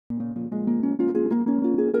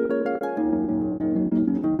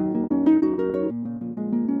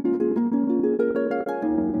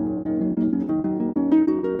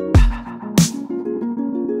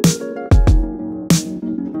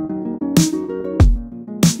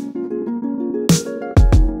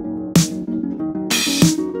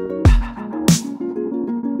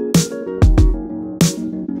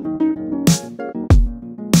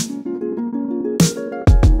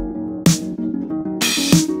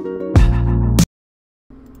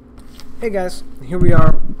Hey guys, here we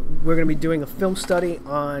are. We're going to be doing a film study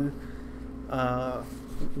on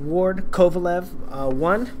Ward Kovalev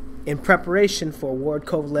 1 in preparation for Ward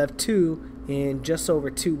Kovalev 2 in just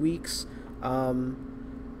over 2 weeks.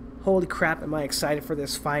 Holy crap, am I excited for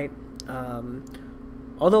this fight.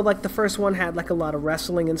 Although like the first one had like a lot of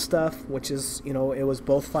wrestling and stuff, which is, you know, it was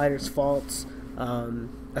both fighters' faults.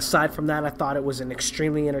 Aside from that, I thought it was an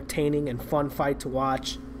extremely entertaining and fun fight to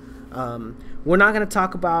watch. We're not going to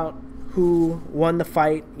talk about who won the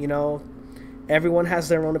fight. You know, everyone has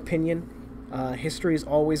their own opinion. History is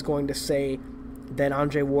always going to say that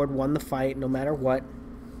Andre Ward won the fight no matter what.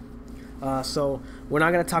 So we're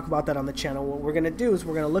not going to talk about that on the channel. What we're going to do is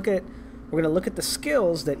we're going to look at the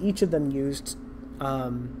skills that each of them used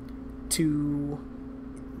to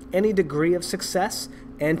any degree of success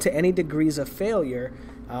and to any degrees of failure,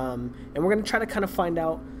 and we're going to try to kind of find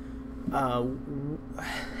out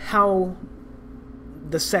how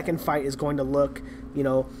the second fight is going to look. You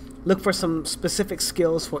know, look for some specific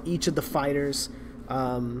skills for each of the fighters,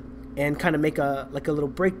 and kind of make a little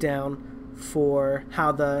breakdown for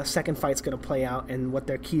how the second fight's going to play out and what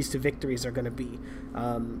their keys to victories are going to be.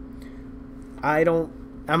 I'm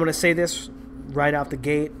going to say this right out the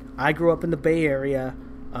gate. I grew up in the Bay Area.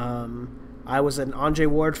 I was an Andre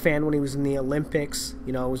Ward fan when he was in the Olympics.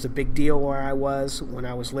 You know, it was a big deal where I was when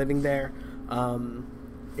I was living there.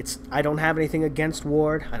 I don't have anything against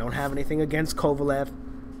Ward. I don't have anything against Kovalev.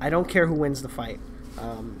 I don't care who wins the fight.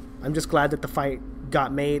 I'm just glad that the fight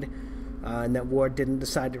got made and that Ward didn't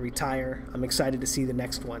decide to retire. I'm excited to see the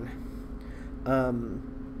next one.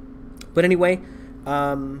 But anyway,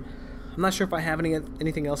 I'm not sure if I have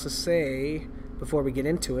anything else to say before we get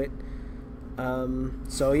into it.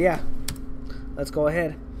 So yeah, let's go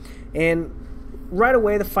ahead. And right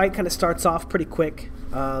away, the fight kind of starts off pretty quick.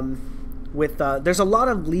 With there's a lot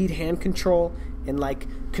of lead hand control and like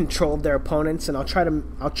control of their opponents, and I'll try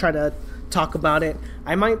to talk about it.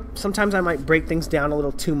 Sometimes I might break things down a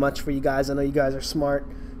little too much for you guys. I know you guys are smart,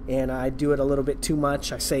 and I do it a little bit too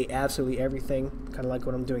much. I say absolutely everything, kind of like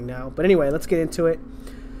what I'm doing now. But anyway, let's get into it.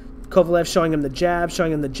 Kovalev showing him the jab,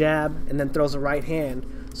 and then throws a right hand.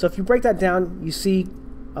 So if you break that down, you see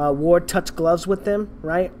Ward touch gloves with him,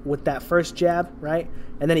 right, with that first jab, right?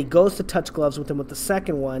 And then he goes to touch gloves with him with the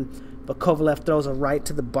second one, but Kovalev throws a right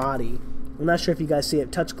to the body. I'm not sure if you guys see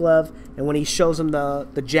it, touch glove, and when he shows him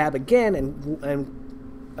the jab again, and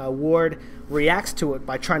Ward reacts to it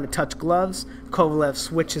by trying to touch gloves, Kovalev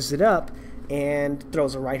switches it up and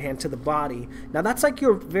throws a right hand to the body. Now that's like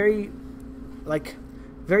your very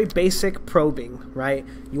basic probing, right?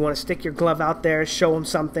 You want to stick your glove out there, show them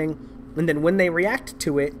something, and then when they react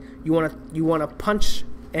to it, you want to punch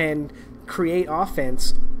and create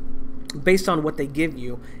offense based on what they give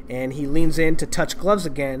you. And he leans in to touch gloves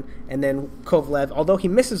again, and then Kovalev, although he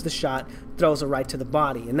misses the shot, throws a right to the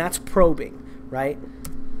body, and that's probing, right?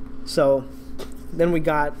 So then we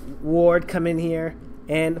got Ward come in here,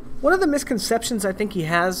 and one of the misconceptions I think he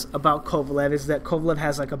has about Kovalev is that Kovalev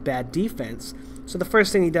has like a bad defense. So the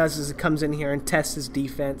first thing he does is he comes in here and tests his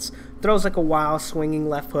defense, throws like a wild swinging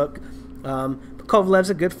left hook. But Kovalev's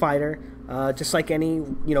a good fighter, just like any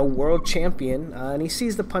world champion, and he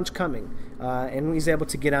sees the punch coming, and he's able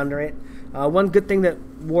to get under it. One good thing that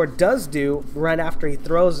Ward does do right after he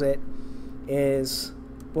throws it is,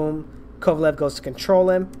 boom, Kovalev goes to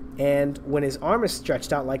control him, and when his arm is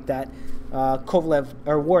stretched out like that,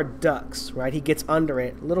 Ward ducks, right? He gets under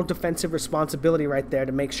it. Little defensive responsibility right there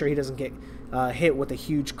to make sure he doesn't get hit with a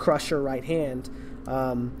huge crusher right hand.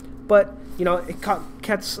 But you know, it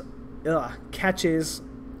catches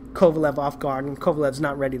Kovalev off guard, and Kovalev's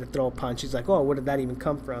not ready to throw a punch. He's like, oh, where did that even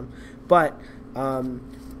come from? But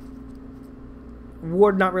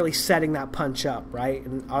Ward not really setting that punch up, right?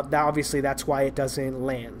 And obviously that's why it doesn't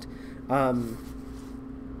land. You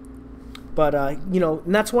know,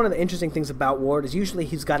 and that's one of the interesting things about Ward is usually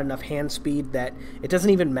he's got enough hand speed that it doesn't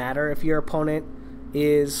even matter if your opponent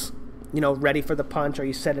is, you know, ready for the punch or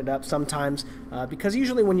you set it up sometimes, because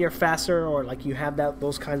usually when you're faster or like you have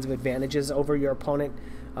those kinds of advantages over your opponent,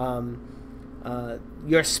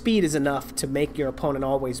 your speed is enough to make your opponent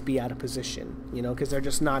always be out of position, you know, because they're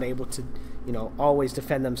just not able to, you know, always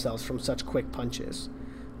defend themselves from such quick punches.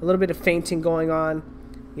 A little bit of feinting going on,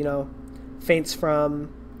 you know, feints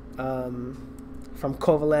from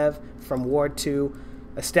Kovalev, from Ward 2,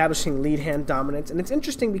 establishing lead hand dominance. And it's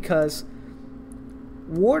interesting because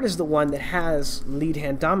Ward is the one that has lead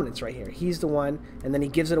hand dominance right here. He's the one, and then he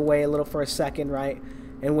gives it away a little for a second, right?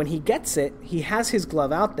 And when he gets it, he has his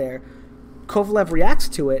glove out there. Kovalev reacts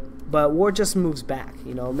to it, but Ward just moves back.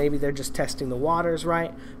 You know, maybe they're just testing the waters,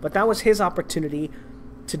 right? But that was his opportunity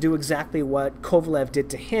to do exactly what Kovalev did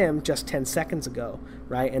to him just 10 seconds ago,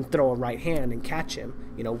 right? And throw a right hand and catch him,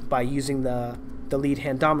 you know, by using the lead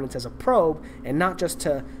hand dominance as a probe and not just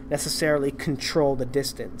to necessarily control the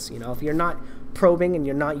distance. You know, if you're not probing and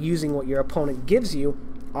you're not using what your opponent gives you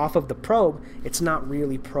off of the probe, it's not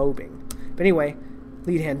really probing. But anyway,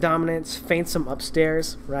 lead hand dominance, feints him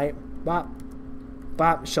upstairs, right? Bop,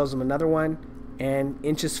 bop, shows him another one, and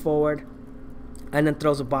inches forward, and then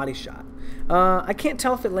throws a body shot. I can't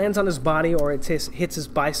tell if it lands on his body or it hits his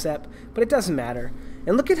bicep, but it doesn't matter.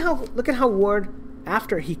 And look at how Ward,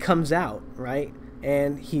 after he comes out, right?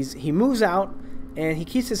 And he moves out and he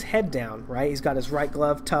keeps his head down, right? He's got his right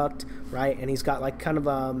glove tucked, right? And he's got like kind of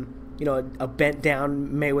you know, a bent down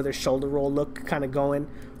Mayweather shoulder roll look kind of going,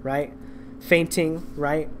 right? Feinting,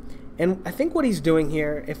 right? And I think what he's doing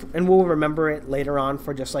here, and we'll remember it later on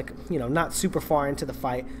for just like, you know, not super far into the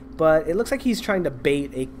fight, but it looks like he's trying to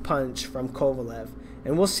bait a punch from Kovalev,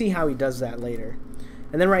 and we'll see how he does that later.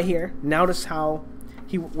 And then right here, notice how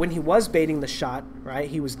when he was baiting the shot, right,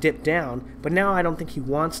 he was dipped down, but now I don't think he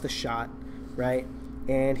wants the shot, right?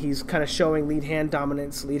 And he's kind of showing lead hand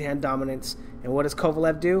dominance, and what does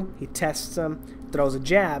Kovalev do? He tests him, throws a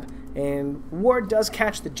jab, and Ward does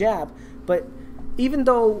catch the jab, but even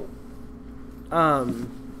though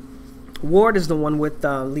Ward is the one with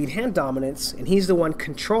lead hand dominance, and he's the one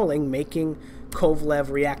controlling, making Kovalev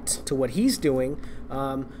react to what he's doing,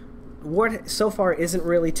 Ward so far isn't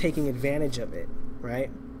really taking advantage of it, right?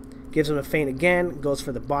 Gives him a feint again, goes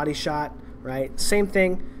for the body shot, right? Same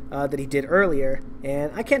thing that he did earlier,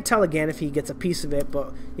 and I can't tell again if he gets a piece of it,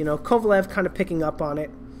 but, you know, Kovalev kind of picking up on it.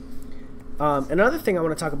 Another thing I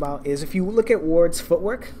want to talk about is if you look at Ward's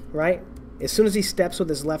footwork, right? As soon as he steps with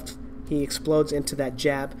his left, he explodes into that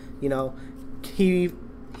jab. You know, he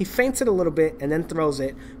feints it a little bit and then throws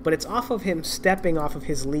it, but it's off of him stepping off of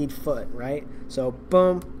his lead foot, right? So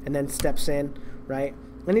boom, and then steps in, right?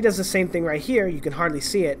 And he does the same thing right here. You can hardly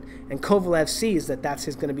see it, and Kovalev sees that that's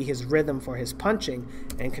going to be his rhythm for his punching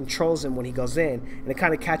and controls him when he goes in, and it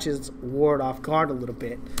kind of catches Ward off guard a little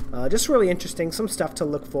bit. Just really interesting, some stuff to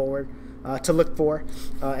look for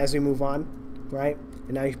as we move on, right?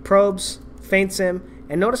 And now he probes, feints him,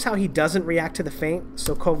 and notice how he doesn't react to the feint,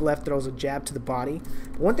 so Kovalev throws a jab to the body.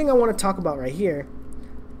 But one thing I want to talk about right here,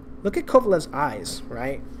 look at Kovalev's eyes,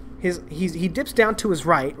 right? He dips down to his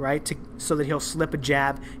right, so that he'll slip a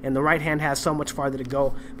jab, and the right hand has so much farther to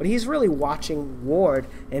go. But he's really watching Ward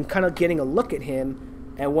and kind of getting a look at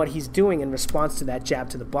him and what he's doing in response to that jab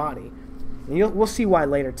to the body. And we'll see why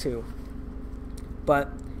later too.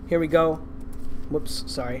 But here we go. Whoops,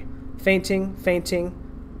 sorry. Feinting,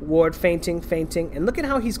 Ward feinting, and look at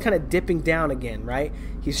how he's kind of dipping down again, right?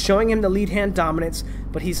 He's showing him the lead hand dominance,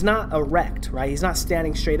 but he's not erect, right? He's not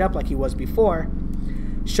standing straight up like he was before.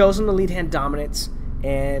 Shows him the lead hand dominance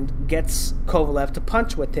and gets Kovalev to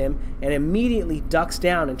punch with him and immediately ducks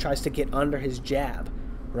down and tries to get under his jab,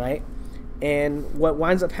 right? And what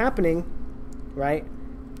winds up happening, right?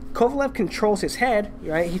 Kovalev controls his head,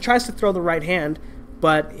 right? He tries to throw the right hand,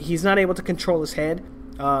 but he's not able to control his head.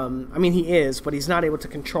 I mean, he is, but he's not able to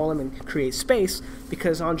control him and create space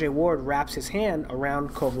because Andre Ward wraps his hand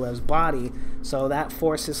around Kovalev's body, so that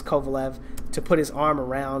forces Kovalev to put his arm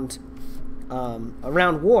around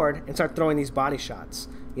Ward and start throwing these body shots.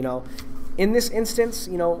 You know, in this instance,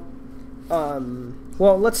 you know,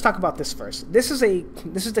 well, let's talk about this first. This is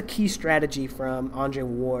the key strategy from Andre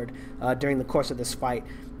Ward during the course of this fight,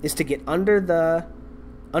 is to get under the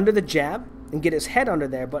jab and get his head under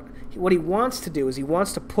there, but what he wants to do is he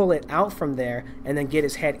wants to pull it out from there and then get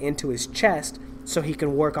his head into his chest so he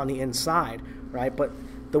can work on the inside, right? But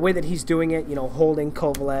the way that he's doing it, you know, holding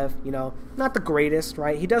Kovalev, you know, not the greatest,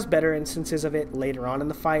 right? He does better instances of it later on in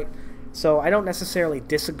the fight, so I don't necessarily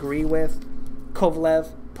disagree with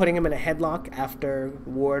Kovalev putting him in a headlock after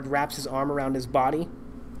Ward wraps his arm around his body.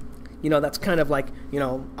 You know, that's kind of like, you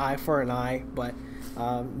know, eye for an eye, but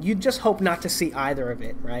you just hope not to see either of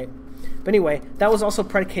it, right? But anyway, that was also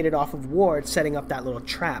predicated off of Ward setting up that little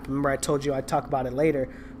trap. Remember I told you I'd talk about it later,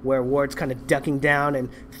 where Ward's kind of ducking down and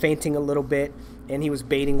feinting a little bit, and he was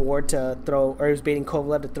baiting Ward to throw, or he was baiting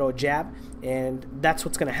Kovalev to throw a jab, and that's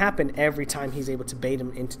what's going to happen every time he's able to bait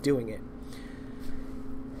him into doing it.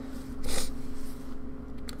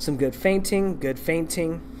 Some good feinting,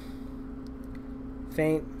 feint,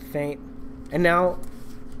 and now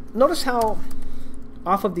notice how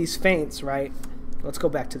off of these feints, right? Let's go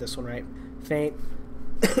back to this one, right? Feint,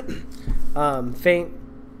 feint,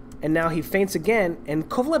 and now he feints again, and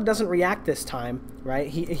Kovalev doesn't react this time, right?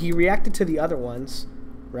 He reacted to the other ones,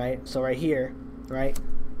 right? So right here, right?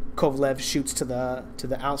 Kovalev shoots to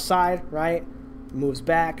the outside, right? Moves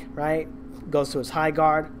back, right? goes to his high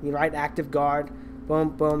guard, right active guard, boom,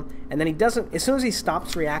 boom. And then he doesn't, as soon as he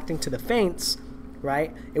stops reacting to the feints,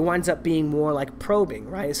 right, it winds up being more like probing,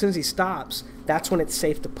 right? As soon as he stops, that's when it's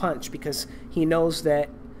safe to punch, because he knows that,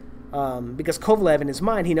 because Kovalev in his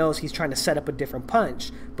mind, he knows he's trying to set up a different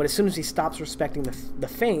punch. But as soon as he stops respecting the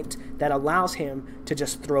feint, that allows him to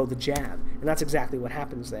just throw the jab. And that's exactly what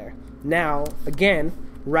happens there. Now, again,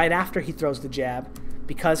 right after he throws the jab,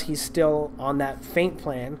 because he's still on that feint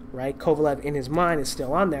plan, right, Kovalev in his mind is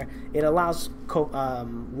still on there, it allows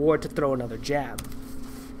Ward to throw another jab.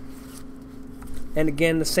 And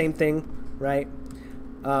again, the same thing, right?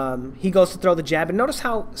 He goes to throw the jab. And notice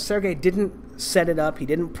how Sergey didn't set it up. He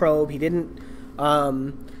didn't probe. He didn't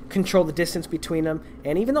control the distance between them.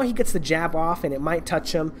 And even though he gets the jab off and it might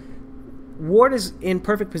touch him, Ward is in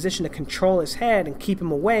perfect position to control his head and keep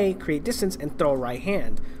him away, create distance, and throw a right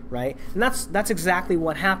hand, right? And that's exactly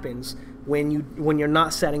what happens when you're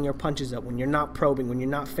not setting your punches up, when you're not probing, when you're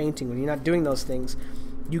not feinting, when you're not doing those things.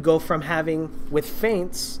 You go from having, with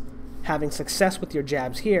feints, having success with your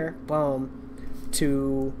jabs here, boom,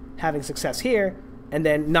 to having success here, and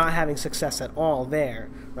then not having success at all there,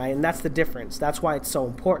 right? And that's the difference. That's why it's so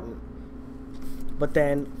important. But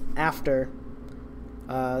then after,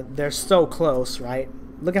 they're so close, right?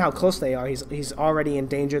 Look at how close they are. He's already in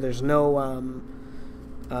danger. There's no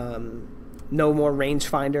more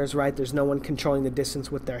rangefinders, right? There's no one controlling the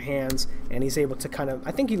distance with their hands, and he's able to kind of,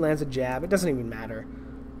 I think he lands a jab. It doesn't even matter.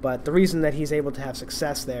 But the reason that he's able to have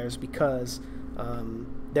success there is because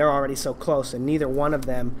they're already so close, and neither one of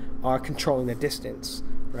them are controlling the distance,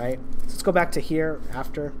 right? So let's go back to here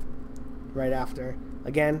after, right after.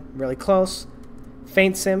 Again, really close.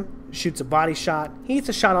 Feints him, shoots a body shot. He hits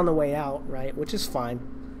a shot on the way out, right, which is fine.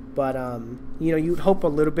 But, you know, you'd hope a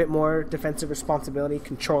little bit more defensive responsibility,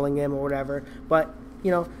 controlling him or whatever. But,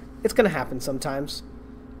 you know, it's going to happen sometimes.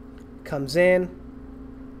 Comes in.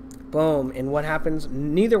 Boom. And what happens?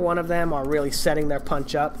 Neither one of them are really setting their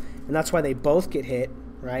punch up. And that's why they both get hit,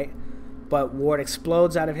 right? But Ward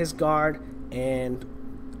explodes out of his guard. And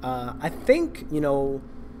I think, you know,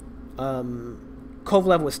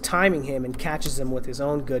 Kovalev was timing him and catches him with his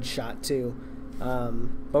own good shot too.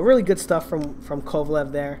 But really good stuff from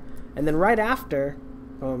Kovalev there. And then right after,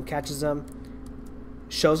 boom, catches him,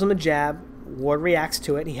 shows him a jab. Ward reacts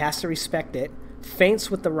to it. He has to respect it. Feints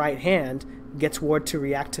with the right hand, gets Ward to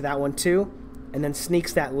react to that one too, and then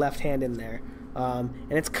sneaks that left hand in there. And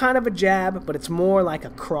it's kind of a jab, but it's more like a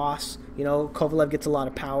cross. You know, Kovalev gets a lot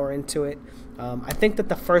of power into it. I think that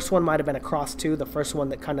the first one might have been a cross too, the first one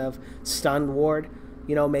that kind of stunned Ward.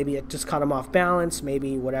 You know, maybe it just caught him off balance,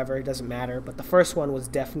 maybe whatever, it doesn't matter. But the first one was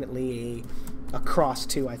definitely a cross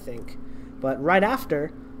too, I think. But right after,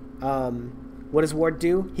 what does Ward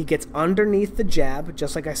do? He gets underneath the jab,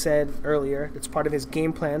 just like I said earlier. It's part of his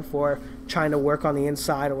game plan for trying to work on the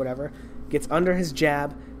inside or whatever. Gets under his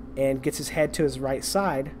jab and gets his head to his right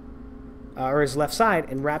side, or his left side,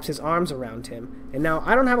 and wraps his arms around him. And now,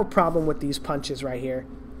 I don't have a problem with these punches right here,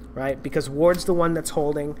 right? Because Ward's the one that's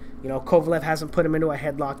holding. You know, Kovalev hasn't put him into a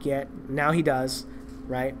headlock yet. Now he does,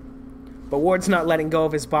 right? But Ward's not letting go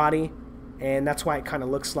of his body, and that's why it kind of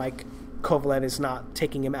looks like Kovalev is not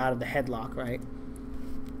taking him out of the headlock, right?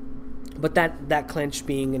 But that clinch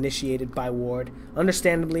being initiated by Ward,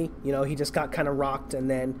 understandably, you know, he just got kind of rocked and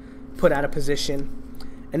then put out of position.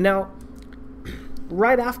 And now,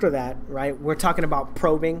 right after that, right, we're talking about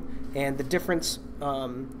probing and the difference,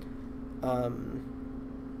 the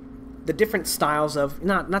different styles of,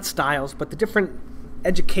 not styles, but the different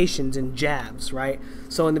educations and jabs, right?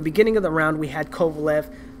 So in the beginning of the round, we had Kovalev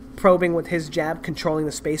probing with his jab, controlling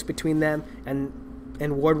the space between them, and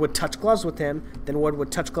Ward would touch gloves with him, then Ward would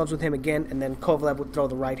touch gloves with him again, and then Kovalev would throw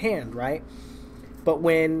the right hand, right? But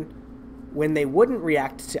when they wouldn't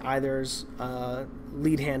react to either's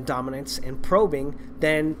lead hand dominance and probing,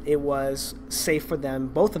 then it was safe for them,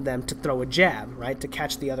 both of them, to throw a jab, right? To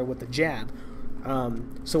catch the other with the jab.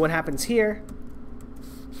 So what happens here?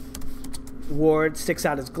 Ward sticks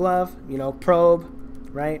out his glove, you know, probe,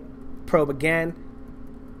 right? Probe again,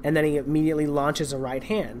 and then he immediately launches a right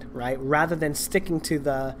hand, right? Rather than sticking to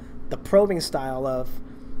the probing style of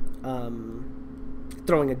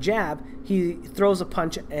throwing a jab, he throws a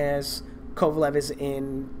punch as Kovalev is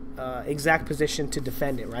in exact position to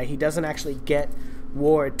defend it, right? He doesn't actually get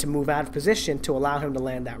Ward to move out of position to allow him to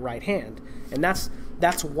land that right hand. And that's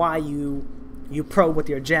why you probe with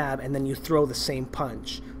your jab and then you throw the same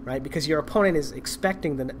punch, right? Because your opponent is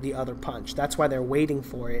expecting the other punch. That's why they're waiting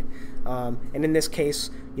for it. And in this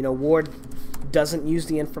case, you know, Ward doesn't use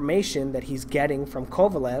the information that he's getting from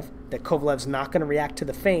Kovalev, that Kovalev's not going to react to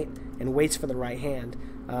the feint, and waits for the right hand.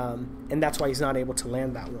 And that's why he's not able to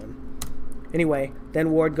land that one. Anyway,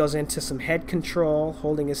 then Ward goes into some head control,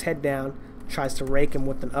 holding his head down, tries to rake him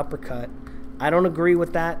with an uppercut. I don't agree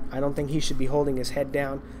with that. I don't think he should be holding his head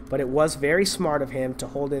down, but it was very smart of him to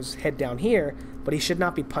hold his head down here, but he should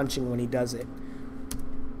not be punching when he does it.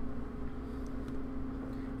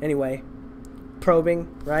 Anyway,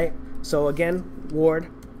 probing, right? So again, Ward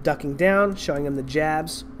ducking down, showing him the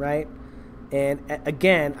jabs, right? And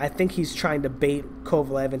again, I think he's trying to bait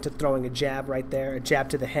Kovalev into throwing a jab right there, a jab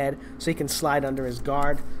to the head, so he can slide under his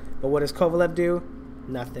guard. But what does Kovalev do?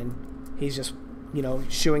 Nothing. He's just, you know,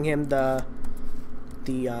 shooing him the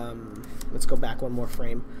let's go back one more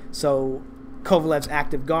frame. So Kovalev's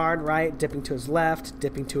active guard, right? Dipping to his left,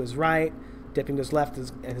 dipping to his right, dipping to his left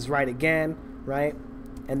and his right again, right?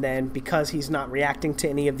 And then because he's not reacting to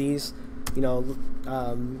any of these, you know,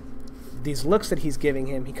 these looks that he's giving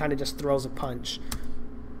him, he kind of just throws a punch.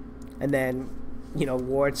 And then, you know,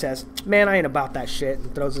 Ward says, man, I ain't about that shit,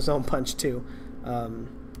 and throws his own punch too.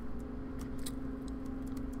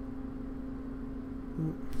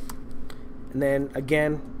 And then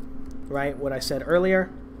again, right, what I said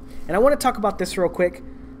earlier. And I want to talk about this real quick,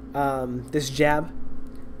 this jab.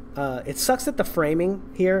 It sucks that the framing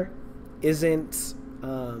here isn't,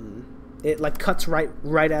 it like cuts right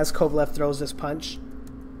as Kovalev throws this punch.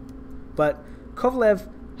 But Kovalev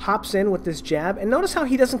hops in with this jab, and notice how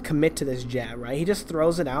he doesn't commit to this jab, right? He just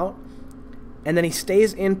throws it out, and then he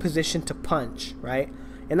stays in position to punch, right?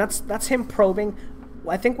 And that's him probing.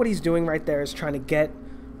 I think what he's doing right there is trying to get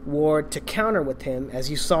Ward to counter with him, as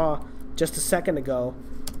you saw just a second ago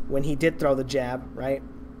when he did throw the jab, right?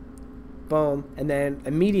 Boom. And then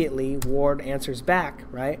immediately Ward answers back,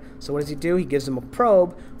 right? So what does he do? He gives him a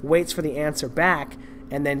probe, waits for the answer back,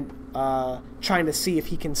 and then trying to see if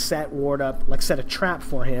he can set Ward up, like set a trap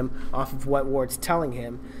for him off of what Ward's telling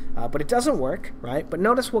him. But it doesn't work, right? But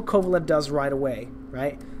notice what Kovalev does right away,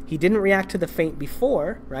 right? He didn't react to the feint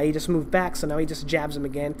before, right? He just moved back, so now he just jabs him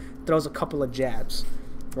again, throws a couple of jabs,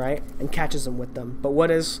 right? And catches him with them. But what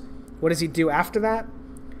does he do after that?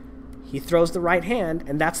 He throws the right hand,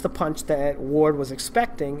 and that's the punch that Ward was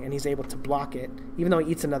expecting, and he's able to block it, even though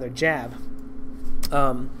he eats another jab.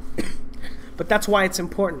 But that's why it's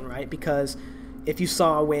important, right? Because if you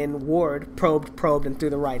saw when Ward probed, and threw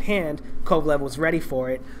the right hand, Kovalev was ready for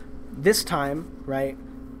it. This time, right,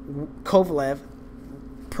 Kovalev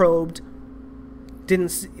probed, didn't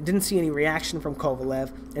see any reaction from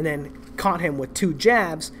Kovalev, and then caught him with two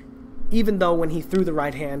jabs, even though when he threw the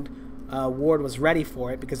right hand, Ward was ready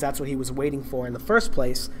for it, because that's what he was waiting for in the first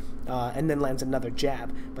place, and then lands another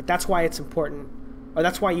jab. But that's why it's important, or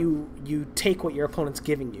that's why you take what your opponent's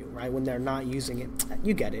giving you, right, when they're not using it.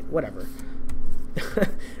 You get it, whatever.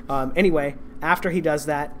 Anyway, after he does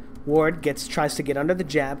that, Ward tries to get under the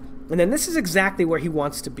jab, and then this is exactly where he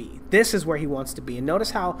wants to be. This is where he wants to be. And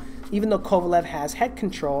notice how, even though Kovalev has head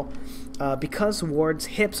control, because Ward's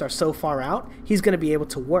hips are so far out, he's going to be able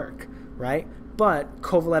to work, right? But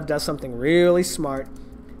Kovalev does something really smart,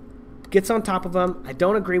 gets on top of him. I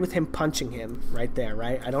don't agree with him punching him right there,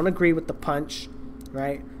 right? I don't agree with the punch,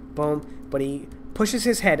 right? Boom. But he pushes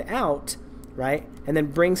his head out, right? And then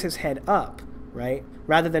brings his head up, right?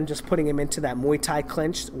 Rather than just putting him into that Muay Thai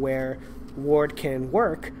clinch where Ward can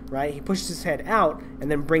work, right? He pushes his head out and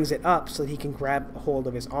then brings it up so that he can grab a hold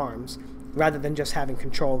of his arms, rather than just having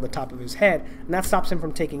control of the top of his head. And that stops him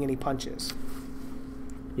from taking any punches.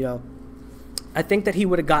 You know, I think that he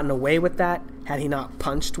would have gotten away with that had he not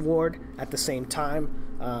punched Ward at the same time.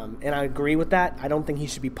 And I agree with that. I don't think he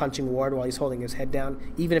should be punching Ward while he's holding his head down,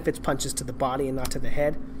 even if it's punches to the body and not to the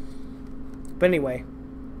head. But anyway,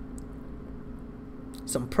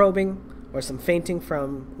 some probing or some feinting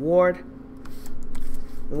from Ward.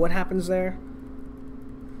 And what happens there?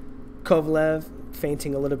 Kovalev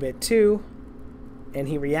feinting a little bit too, and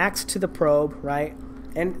he reacts to the probe, right?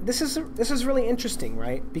 And this is really interesting,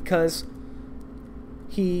 right? Because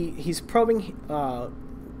he's probing.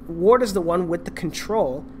 Ward is the one with the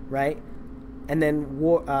control, right? And then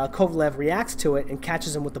Kovalev reacts to it and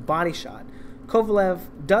catches him with the body shot. Kovalev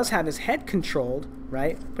does have his head controlled,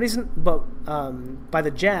 right? But by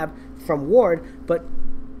the jab from Ward, but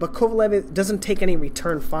Kovalev doesn't take any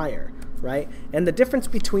return fire, right? And the difference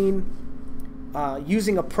between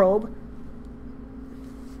using a probe,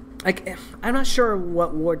 like, I'm not sure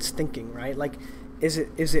what Ward's thinking, right? Like, is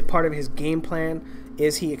it part of his game plan?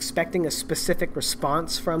 Is he expecting a specific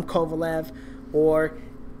response from Kovalev, or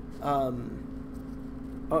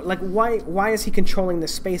like why is he controlling the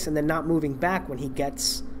space and then not moving back when he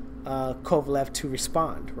gets Kovalev to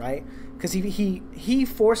respond, right? Because he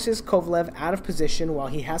forces Kovalev out of position while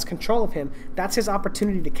he has control of him. That's his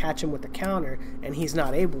opportunity to catch him with the counter, and he's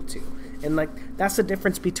not able to. And like, that's the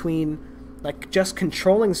difference between like just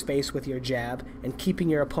controlling space with your jab and keeping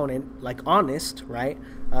your opponent like honest, right?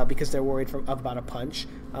 Because they're worried about a punch,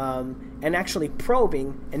 and actually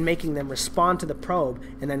probing and making them respond to the probe,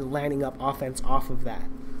 and then landing up offense off of that,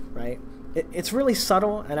 right? It's really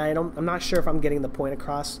subtle, and I'm not sure if I'm getting the point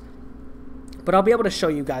across, but I'll be able to show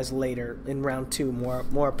you guys later in round 2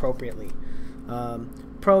 more appropriately.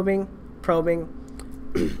 Probing,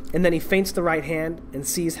 and then he feints the right hand and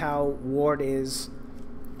sees how Ward is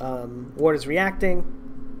reacting,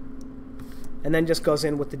 and then just goes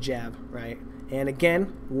in with the jab, right? And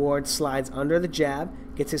again, Ward slides under the jab,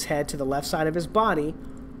 gets his head to the left side of his body,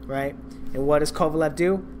 right? And what does Kovalev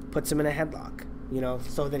do? Puts him in a headlock, you know,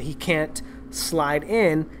 so that he can't slide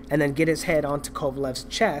in and then get his head onto Kovalev's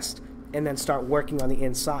chest and then start working on the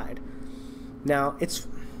inside. Now, it's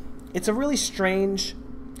a really strange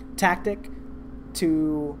tactic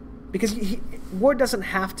because Ward doesn't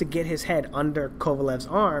have to get his head under Kovalev's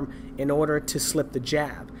arm in order to slip the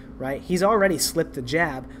jab, right? He's already slipped the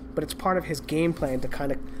jab, but it's part of his game plan to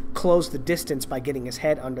kind of close the distance by getting his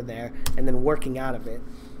head under there and then working out of it.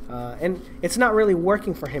 And it's not really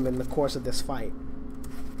working for him in the course of this fight.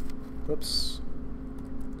 Whoops.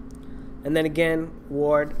 And then again,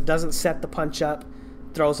 Ward doesn't set the punch up,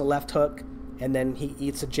 throws a left hook, and then he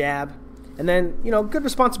eats a jab. And then, you know, good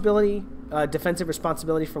responsibility, defensive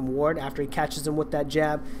responsibility from Ward after he catches him with that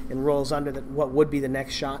jab and rolls under what would be the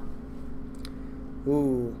next shot.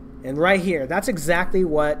 Ooh. And right here, that's exactly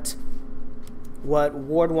what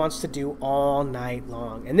Ward wants to do all night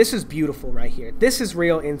long. And this is beautiful right here. This is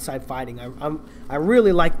real inside fighting. I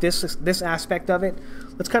really like this aspect of it.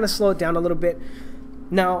 Let's kind of slow it down a little bit.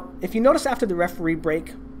 Now, if you notice after the referee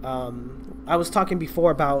break, I was talking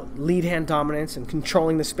before about lead hand dominance and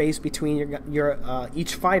controlling the space between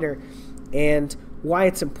each fighter, and why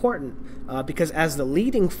it's important. Because as the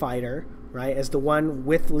leading fighter, right, as the one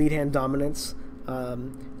with lead hand dominance,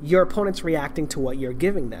 your opponent's reacting to what you're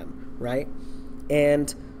giving them, right?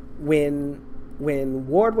 And when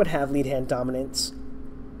Ward would have lead hand dominance,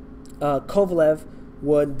 Kovalev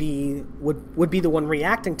would be the one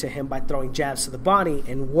reacting to him by throwing jabs to the body,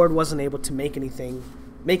 and Ward wasn't able to make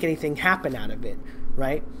anything happen out of it,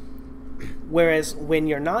 right? Whereas when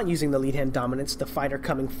you're not using the lead hand dominance, the fighter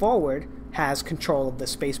coming forward has control of the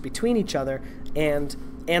space between each other and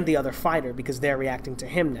the other fighter, because they're reacting to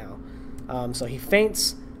him now. So he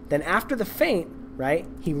feints. Then after the feint, right,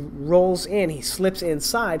 he rolls in, he slips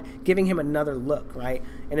inside, giving him another look, right?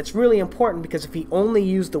 And it's really important because if he only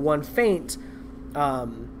used the one feint,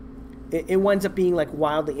 it winds up being like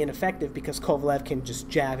wildly ineffective because Kovalev can just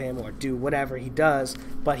jab him or do whatever he does,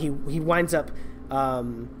 but he winds up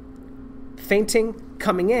feinting,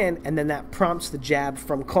 coming in, and then that prompts the jab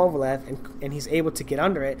from Kovalev, and he's able to get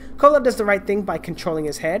under it. Kovalev does the right thing by controlling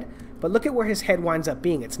his head, but look at where his head winds up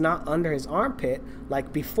being. It's not under his armpit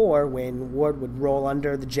like before when Ward would roll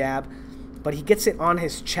under the jab, but he gets it on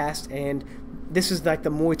his chest, and this is like the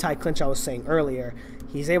Muay Thai clinch I was saying earlier.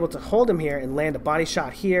 He's able to hold him here and land a body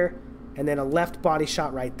shot here, and then a left body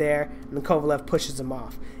shot right there, and then Kovalev pushes him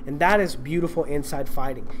off. And that is beautiful inside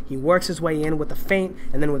fighting. He works his way in with a feint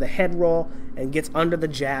and then with a head roll and gets under the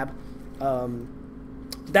jab.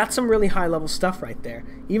 That's some really high-level stuff right there.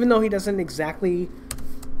 Even though he doesn't exactly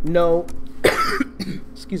know...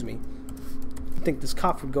 Excuse me. I think this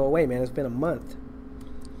cough would go away, man. It's been a month.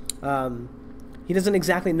 He doesn't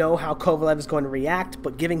exactly know how Kovalev is going to react,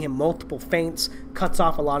 but giving him multiple feints cuts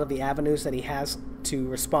off a lot of the avenues that he has to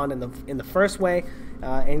respond in the first way,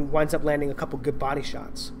 and winds up landing a couple good body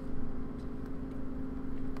shots.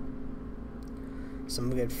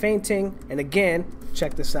 Some good feinting, and again,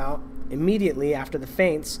 check this out. Immediately after the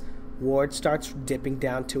feints, Ward starts dipping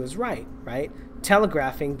down to his right,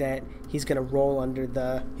 telegraphing that he's going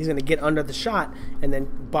to get under the shot and then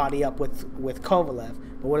body up with Kovalev.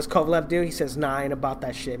 But what does Kovalev do? He says, "Nah, I ain't about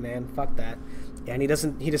that shit, man. Fuck that." And he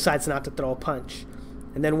decides not to throw a punch.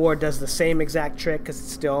 And then Ward does the same exact trick because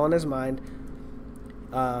it's still on his mind.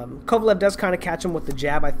 Kovalev does kind of catch him with the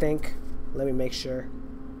jab, I think. Let me make sure.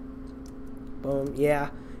 Boom, yeah.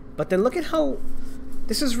 But then look at how...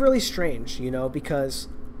 This is really strange, you know, because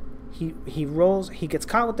he rolls, he gets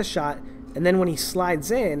caught with the shot, and then when he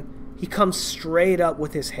slides in, he comes straight up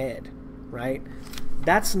with his head, right?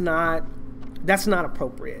 That's not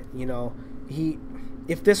appropriate, you know.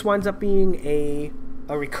 If this winds up being a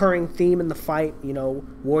recurring theme in the fight, you know,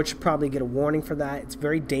 Ward should probably get a warning for that. It's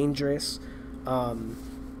very dangerous,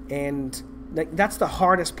 and that's the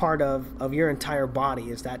hardest part of your entire body,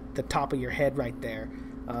 is that the top of your head right there,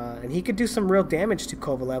 and he could do some real damage to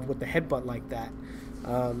Kovalev with the headbutt like that.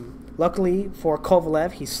 Luckily for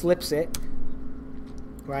Kovalev, he slips it,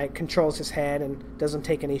 right? Controls his head and doesn't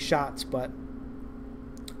take any shots, but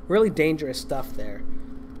really dangerous stuff there.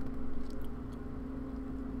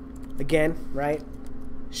 Again, right?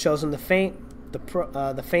 Shows him the feint.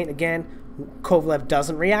 The feint again. Kovalev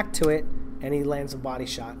doesn't react to it, and he lands a body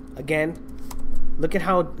shot. Again, look at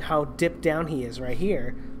how dipped down he is right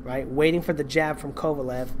here, right? Waiting for the jab from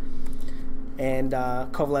Kovalev. And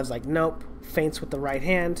Kovalev's like, nope, feints with the right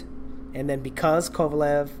hand. And then because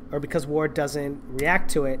Ward doesn't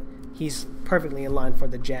react to it, he's perfectly in line for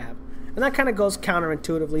the jab. And that kind of goes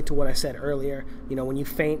counterintuitively to what I said earlier. You know, when you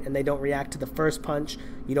feint and they don't react to the first punch,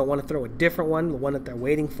 you don't want to throw a different one, the one that they're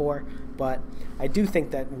waiting for. But I do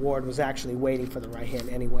think that Ward was actually waiting for the right hand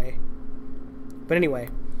anyway. But anyway,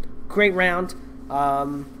 great round.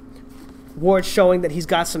 Ward showing that he's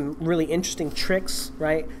got some really interesting tricks,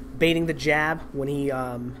 right? Baiting the jab when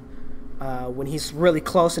he's really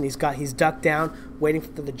close and he's ducked down, waiting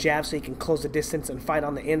for the jab so he can close the distance and fight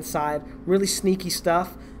on the inside. Really sneaky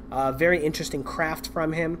stuff. Very interesting craft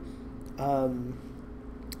from him.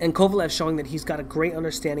 And Kovalev showing that he's got a great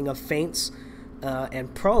understanding of feints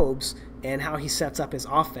and probes and how he sets up his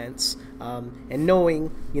offense, and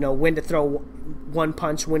knowing, you know, when to throw one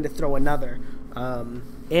punch, when to throw another,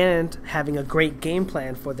 and having a great game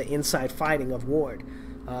plan for the inside fighting of Ward.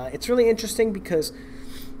 It's really interesting because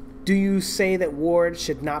do you say that Ward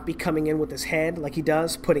should not be coming in with his head like he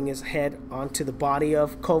does, putting his head onto the body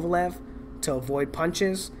of Kovalev to avoid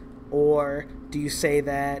punches? Or do you say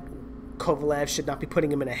that Kovalev should not be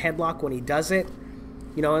putting him in a headlock when he does it?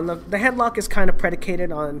 You know, and the headlock is kind of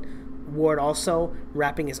predicated on Ward also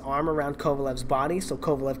wrapping his arm around Kovalev's body so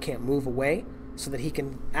Kovalev can't move away, so that he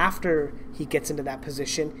can, after he gets into that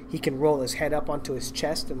position, he can roll his head up onto his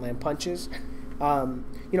chest and land punches.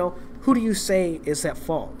 You know, who do you say is at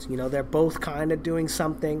fault? You know, they're both kind of doing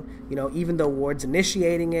something. You know, even though Ward's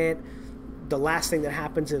initiating it, the last thing that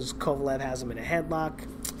happens is Kovalev has him in a headlock.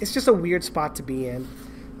 It's just a weird spot to be in.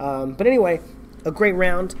 But anyway, a great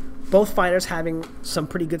round. Both fighters having some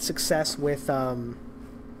pretty good success with the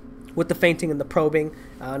feinting and the probing.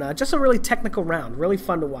 And just a really technical round. Really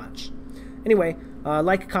fun to watch. Anyway,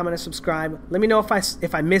 like, comment, and subscribe. Let me know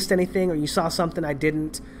if I missed anything or you saw something I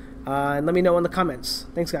didn't. And let me know in the comments.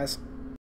 Thanks, guys.